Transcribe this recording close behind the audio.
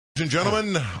and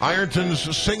gentlemen,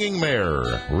 Ironton's singing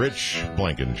mayor, Rich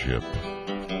Blankenship.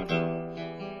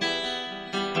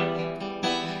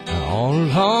 All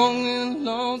along in the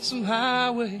lonesome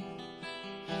highway,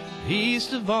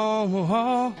 east of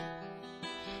Omaha,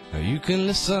 you can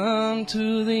listen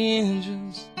to the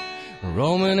engines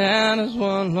roaming out as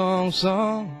one long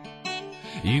song.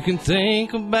 You can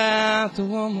think about the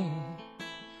woman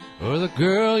or the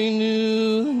girl you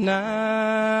knew the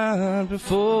night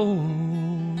before.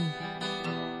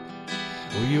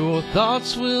 Well, your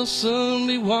thoughts will soon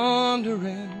be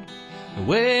wandering the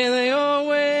way they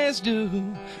always do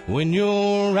when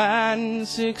you're riding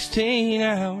 16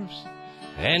 hours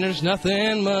and there's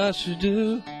nothing much to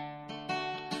do.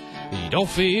 You don't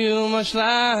feel much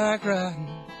like riding,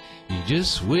 you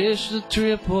just wish the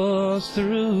trip was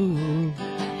through.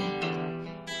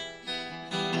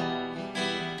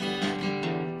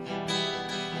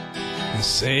 And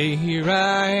say, here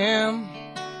I am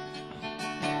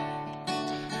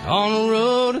on the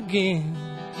road again.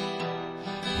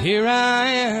 Here I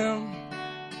am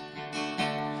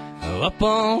up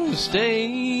on the stage.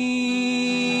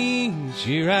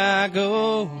 Here I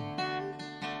go,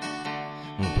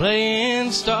 I'm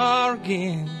playing star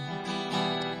again.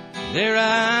 There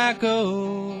I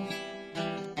go,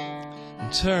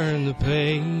 and turn the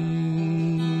page.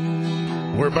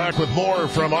 We're back with more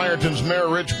from Ironton's Mayor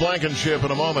Rich Blankenship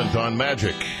in a moment on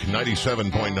Magic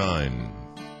 97.9.